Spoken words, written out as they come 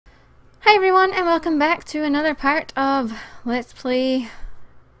Hi everyone and welcome back to another part of Let's Play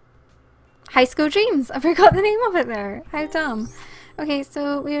High School Dreams. I forgot the name of it there. How dumb. Okay,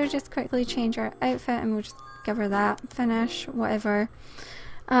 so we'll just quickly change our outfit and we'll just give her that. Finish, whatever.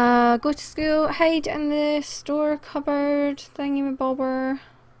 Go to school, hide in the store cupboard thingy-mabobber.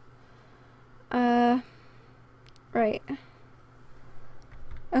 Right.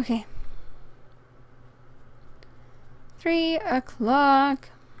 Okay. 3 o'clock.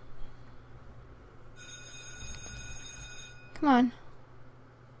 Come on.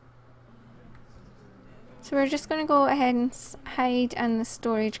 So we're just going to go ahead and hide in the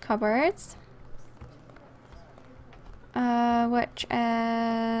storage cupboards. Which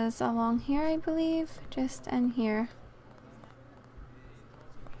is along here, I believe. Just in here.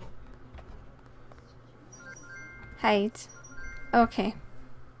 Hide. Okay.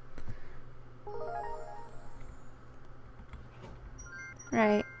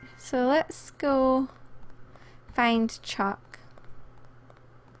 Right. So let's go find Chuck.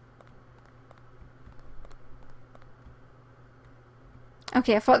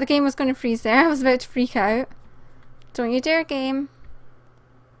 Okay, I thought the game was going to freeze there. I was about to freak out. Don't you dare, game.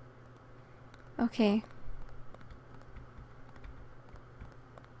 Okay.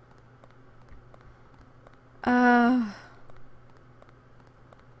 I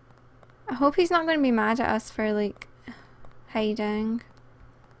hope he's not going to be mad at us for, like, hiding.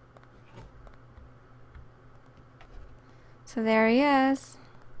 So there he is.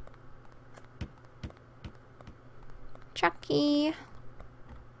 Chucky.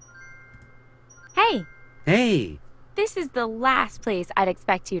 Hey! Hey! This is the last place I'd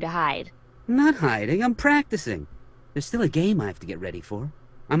expect you to hide. I'm not hiding, I'm practicing. There's still a game I have to get ready for.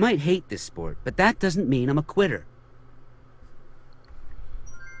 I might hate this sport, but that doesn't mean I'm a quitter.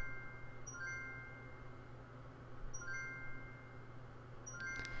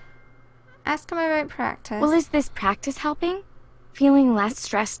 Ask him about practice. Well, is this practice helping? Feeling less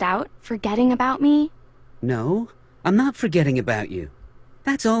stressed out? Forgetting about me? No, I'm not forgetting about you.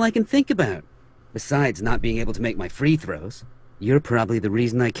 That's all I can think about. Besides not being able to make my free throws. You're probably the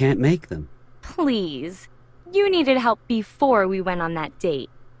reason I can't make them. Please. You needed help before we went on that date.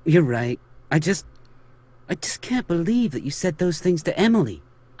 You're right. I just can't believe that you said those things to Emily.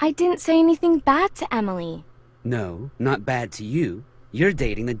 I didn't say anything bad to Emily. No, not bad to you. You're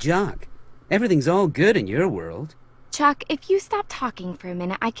dating the jock. Everything's all good in your world. Chuck, if you stop talking for a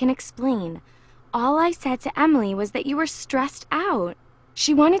minute, I can explain. All I said to Emily was that you were stressed out.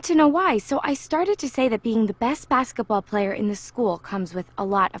 She wanted to know why, so I started to say that being the best basketball player in the school comes with a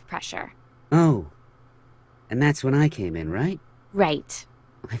lot of pressure. Oh. And that's when I came in, right? Right.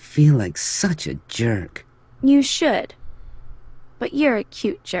 I feel like such a jerk. You should. But you're a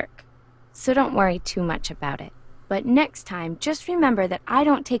cute jerk, so don't worry too much about it. But next time, just remember that I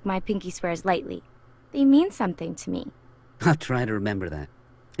don't take my pinky swears lightly. They mean something to me. I'll try to remember that.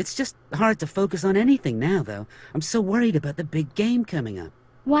 It's just hard to focus on anything now, though. I'm so worried about the big game coming up.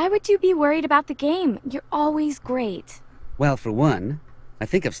 Why would you be worried about the game? You're always great. Well, for one, I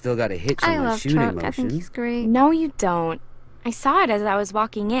think I've still got a hitch I in my love shooting Chuck. motion. I think he's great. No, you don't. I saw it as I was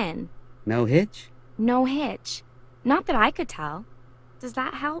walking in. No hitch? No hitch. Not that I could tell. Does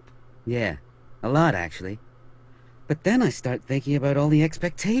that help? Yeah, a lot, actually. But then I start thinking about all the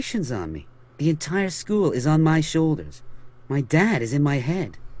expectations on me. The entire school is on my shoulders. My dad is in my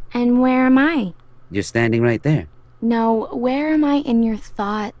head. And where am I? You're standing right there. No, where am I in your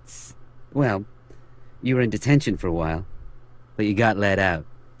thoughts? Well, you were in detention for a while, but you got let out.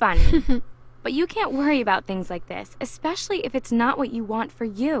 Funny. But you can't worry about things like this, especially if it's not what you want for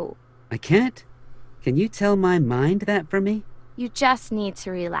you. I can't? Can you tell my mind that for me? You just need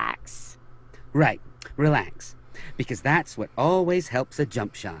to relax. Right, relax. Because that's what always helps a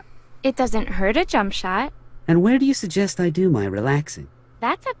jump shot. It doesn't hurt a jump shot. And where do you suggest I do my relaxing?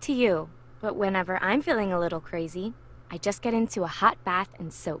 That's up to you. But whenever I'm feeling a little crazy, I just get into a hot bath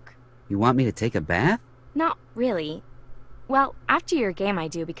and soak. You want me to take a bath? Not really. Well, after your game I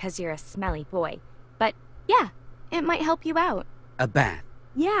do because you're a smelly boy. But yeah, it might help you out. A bath?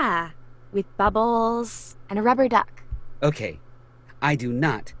 Yeah, with bubbles and a rubber duck. Okay, I do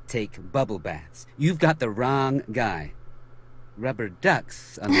not take bubble baths. You've got the wrong guy. Rubber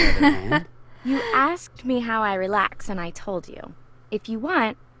ducks, on the other hand. You asked me how I relax and I told you. If you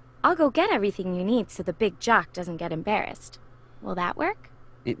want, I'll go get everything you need so the big jock doesn't get embarrassed. Will that work?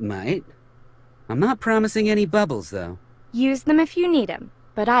 It might. I'm not promising any bubbles, though. Use them if you need them,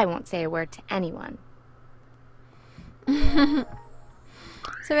 but I won't say a word to anyone. So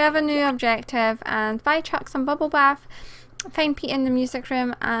we have a new objective and buy Chuck some bubble bath. Find Pete in the music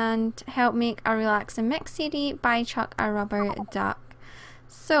room and help make a relaxing mix CD. Buy Chuck a rubber duck.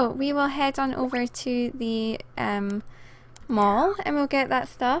 So we will head on over to the mall and we'll get that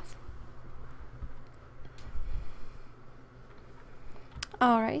stuff.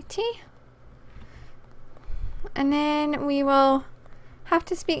 Alrighty. And then we will have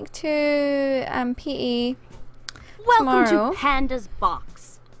to speak to PE Welcome tomorrow. to Panda's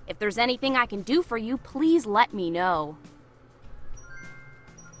Box. If there's anything I can do for you, please let me know.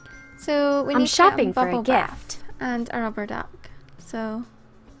 So we I'm need shopping to get for a bubble gift. bath and a rubber duck. So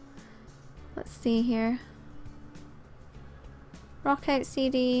let's see here. Rock out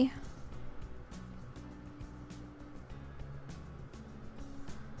CD.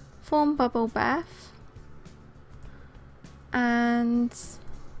 Foam bubble bath. And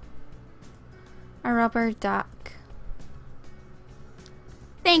a rubber duck.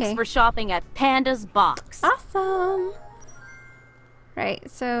 Thanks Okay. for shopping at Panda's Box. Awesome! Right,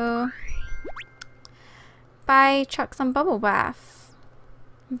 so buy Chuck some bubble bath.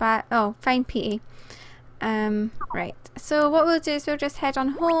 Find PE. Right. So what we'll do is we'll just head on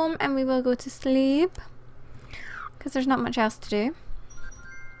home and we will go to sleep because there's not much else to do.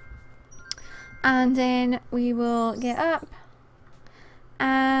 And then we will get up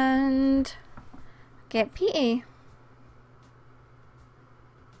and get PE.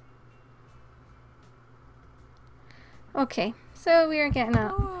 Okay, so we are getting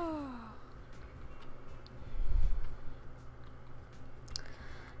up.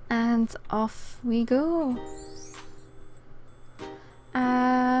 And off we go.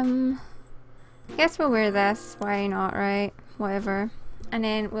 Guess we'll wear this. Why not, right? Whatever. And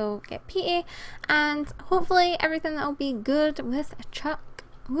then we'll get PE. And hopefully everything will be good with Chuck.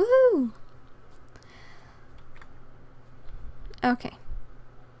 Woo! Okay.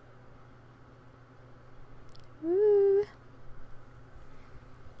 Woo!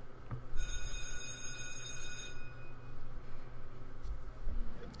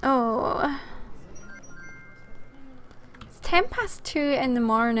 Oh. It's 2:10 in the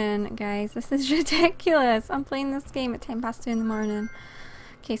morning, guys. This is ridiculous. I'm playing this game at 2:10 in the morning.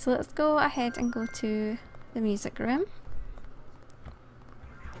 Okay, so let's go ahead and go to the music room.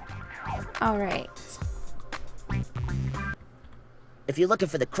 Alright. If you're looking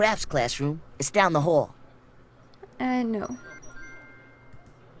for the crafts classroom, it's down the hall. No.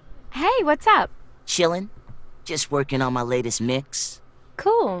 Hey, what's up? Chillin'. Just working on my latest mix.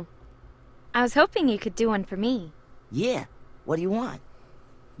 Cool. I was hoping you could do one for me. Yeah, what do you want?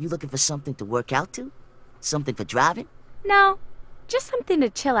 You looking for something to work out to? Something for driving? No, just something to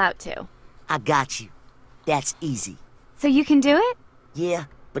chill out to. I got you. That's easy. So you can do it? Yeah,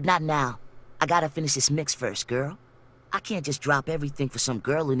 but not now. I gotta finish this mix first, girl. I can't just drop everything for some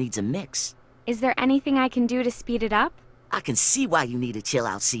girl who needs a mix. Is there anything I can do to speed it up? I can see why you need a chill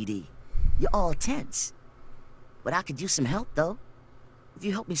out CD. You're all tense. But I could use some help, though. If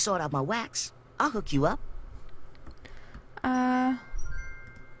you help me sort out my wax, I'll hook you up.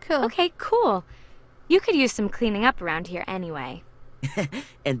 Cool. Okay, cool. You could use some cleaning up around here anyway.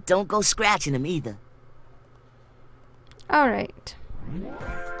 And don't go scratching them either. Alright.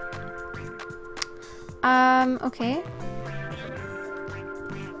 Okay.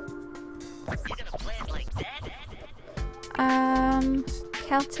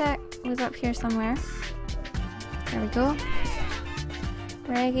 Celtic was up here somewhere. There we go.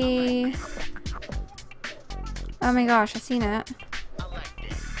 Reggae. Oh my gosh, I've seen it.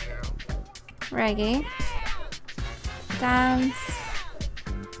 Reggae. Dance.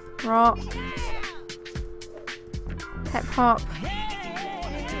 Rock. Hip hop.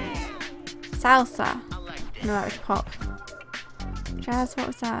 Salsa. No, that was pop. Jazz, what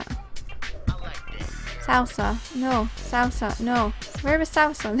was that? Salsa. No. Salsa. No. Where was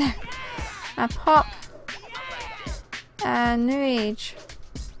salsa? There. Pop. New age.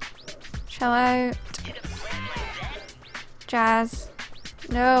 Chill out. Jazz.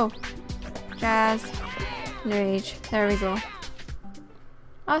 No. Jazz. New age. There we go.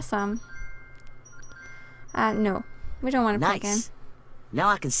 Awesome. No. We don't want to plug in. Nice. Now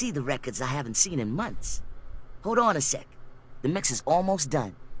I can see the records I haven't seen in months. Hold on a sec. The mix is almost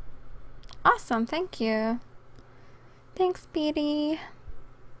done. Awesome, thank you. Thanks, Petey.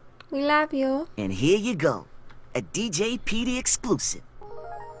 We love you. And here you go. A DJ PD exclusive.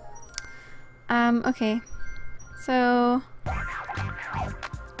 Okay. So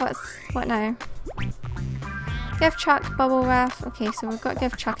what now? Give Chuck bubble wrap. Okay, so we've got to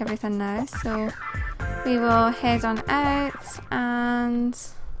give Chuck everything now. So we will head on out and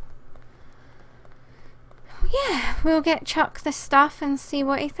yeah, we'll get Chuck the stuff and see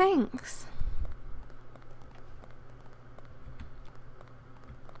what he thinks.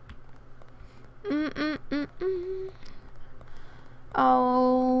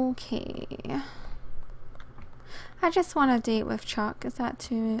 Okay. I just want a date with Chuck. Is that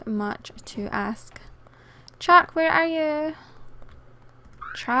too much to ask? Chuck, where are you?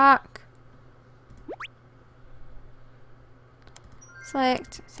 Chuck.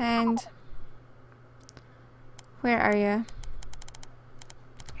 Select, send. Where are you?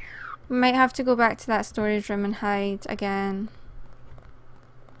 Might have to go back to that storage room and hide again.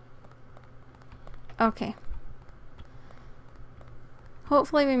 Okay.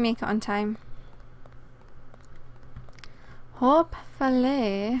 Hopefully we make it on time.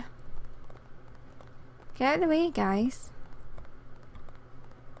 Hopefully. Get out of the way, guys.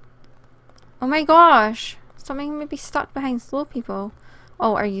 Oh my gosh! Something may be stuck behind slow people.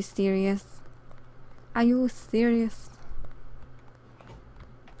 Oh, are you serious? Are you serious?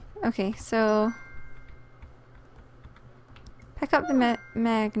 Okay, so pick up the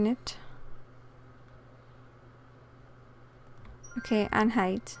magnet. Okay, and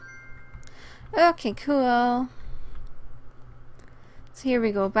hide. Okay, cool. So here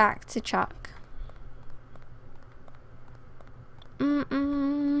we go, back to Chuck.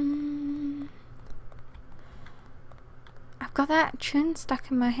 I've got that tune stuck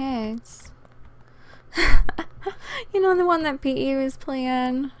in my head. You know, the one that Petey was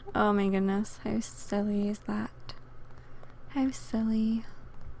playing? Oh my goodness, how silly is that? How silly.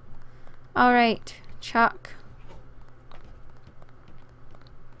 Alright, Chuck.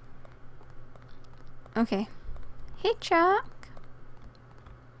 Okay. Hey, Chuck.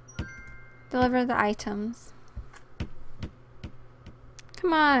 Deliver the items.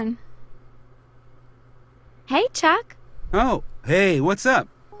 Come on. Hey, Chuck. Oh, hey, what's up?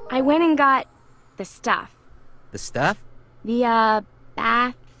 I went and got the stuff. The stuff? The,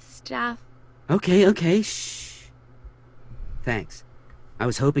 bath stuff. Okay, shh. Thanks. I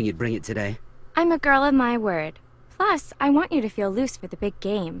was hoping you'd bring it today. I'm a girl of my word. Plus, I want you to feel loose for the big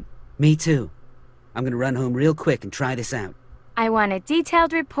game. Me too. I'm gonna run home real quick and try this out. I want a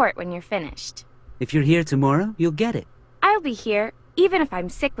detailed report when you're finished. If you're here tomorrow, you'll get it. I'll be here, even if I'm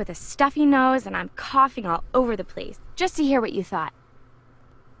sick with a stuffy nose and I'm coughing all over the place, just to hear what you thought.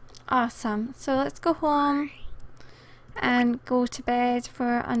 Awesome. So let's go home and go to bed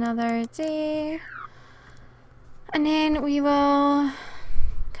for another day. And then we will,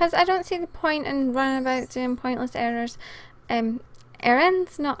 because I don't see the point in running about doing pointless errors.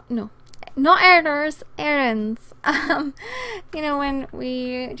 Errands? Not errors, errands. You know, when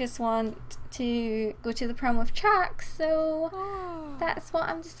we just want to go to the prom with Chuck, so that's what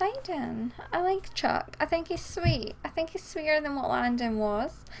I'm deciding. I like Chuck. I think he's sweet. I think he's sweeter than what Landon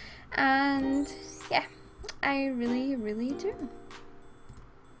was. And yeah, I really, really do.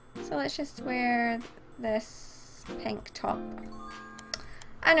 So let's just wear this pink top.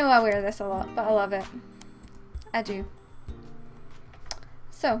 I know I wear this a lot, but I love it. I do.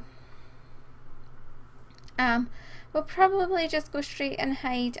 So we'll probably just go straight and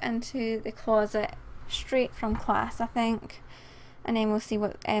hide into the closet straight from class, I think, and then we'll see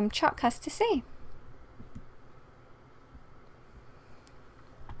what Chuck has to say.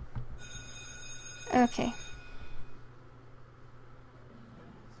 Okay.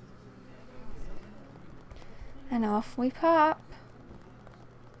 And off we pop.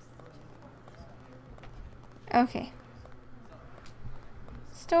 Okay.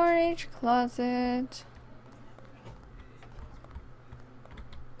 Storage closet.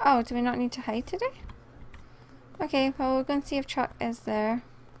 Oh, do we not need to hide today? Okay, well, we're going to see if Chuck is there.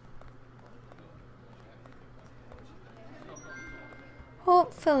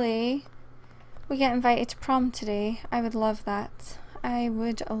 Hopefully we get invited to prom today. I would love that. I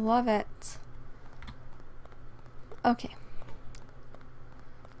would love it. Okay.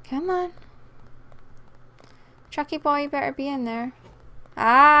 Come on. Chucky boy better be in there.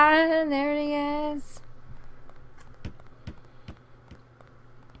 Ah, there he is.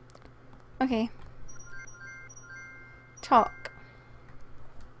 Okay. Talk.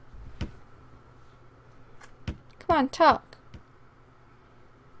 Come on, talk.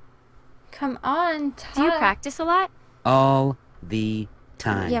 Come on, talk. Do you practice a lot? All the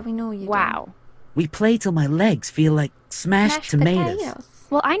time. Yeah, we know you do. Wow. We play till my legs feel like smashed tomatoes.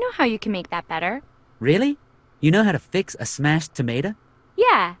 Well, I know how you can make that better. Really? You know how to fix a smashed tomato?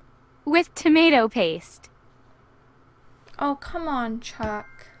 Yeah, with tomato paste. Oh, come on, Chuck.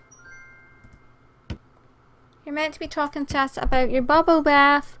 You're meant to be talking to us about your bubble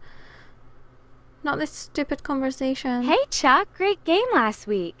bath, not this stupid conversation. Hey, Chuck, great game last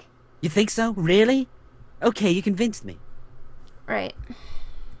week. You think so? Really? Okay, you convinced me. Right.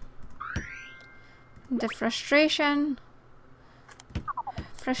 The frustration.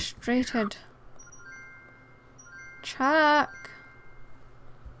 Frustrated. Chuck.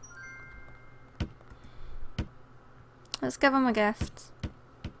 Let's give him a gift.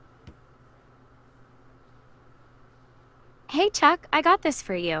 Hey, Chuck, I got this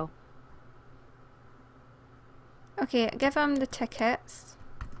for you. Okay, give him the tickets.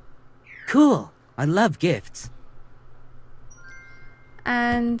 Cool. I love gifts.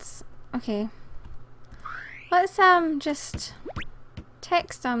 And okay. Let's just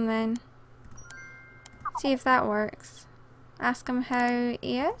text him then. See if that works. Ask him how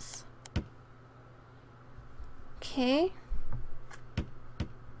he is. Okay.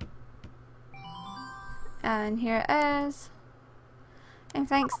 And here it is. And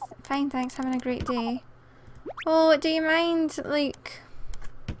thanks, fine, thanks, having a great day. Oh, do you mind, like,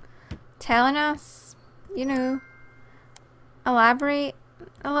 telling us, you know, elaborate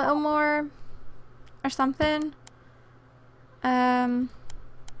a little more or something?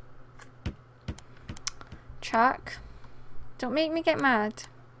 Chuck, don't make me get mad.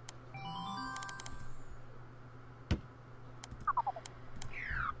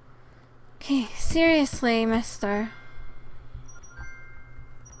 Okay, seriously, mister.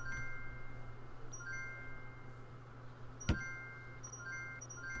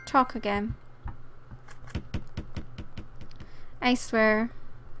 Talk again. I swear,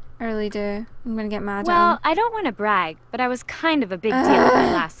 I really do. I'm gonna get mad at Well, him. I don't want to brag, but I was kind of a big deal at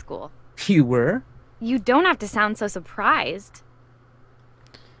my last school. You were? You don't have to sound so surprised.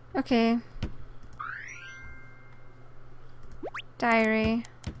 Okay. Diary.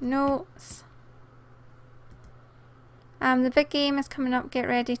 Notes. The big game is coming up. Get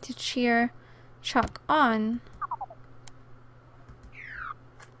ready to cheer Chuck on.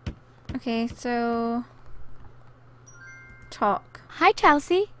 Okay, so talk. Hi,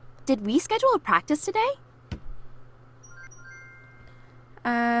 Chelsea. Did we schedule a practice today?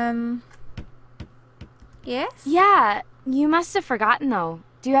 Yes? Yeah, you must have forgotten though.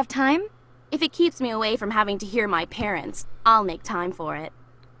 Do you have time? If it keeps me away from having to hear my parents, I'll make time for it.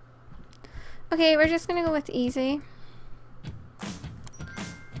 Okay, we're just gonna go with easy.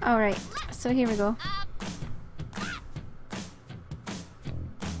 Alright, so here we go.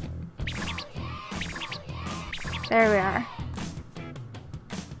 There we are.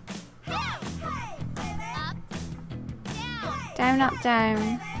 Down, up,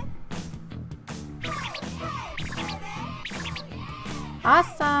 down.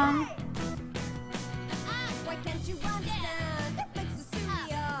 Awesome.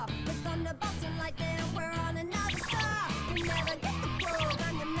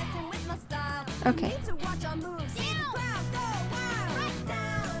 Okay.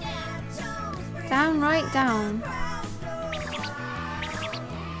 Down, right, down.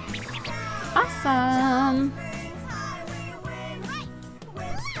 Awesome.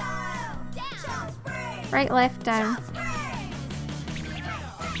 Right, left, down.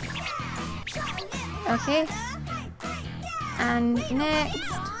 Okay. And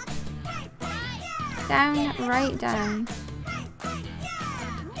next. Down, right, down.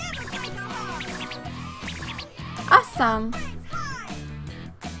 Awesome.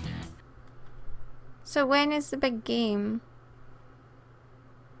 So when is the big game?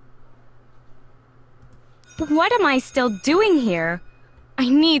 What am I still doing here? I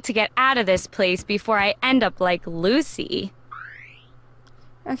need to get out of this place before I end up like Lucy.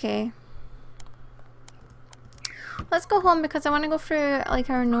 Okay. Let's go home because I want to go through like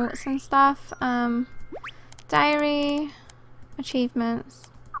our notes and stuff. Diary, achievements,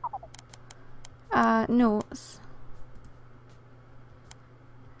 notes.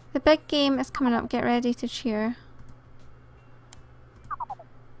 The big game is coming up. Get ready to cheer.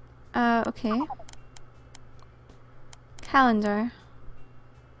 Okay. Calendar.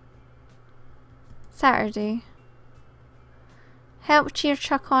 Saturday. Help cheer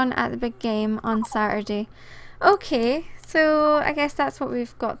Chuck on at the big game on Saturday. Okay, so I guess that's what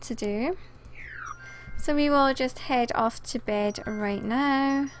we've got to do. So we will just head off to bed right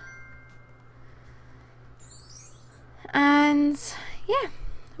now. And yeah,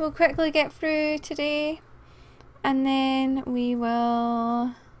 we'll quickly get through today and then we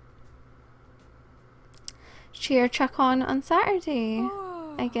will cheer Chuck on Saturday,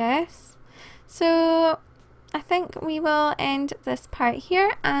 I guess. So I think we will end this part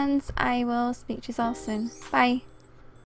here and I will speak to you all soon. Bye.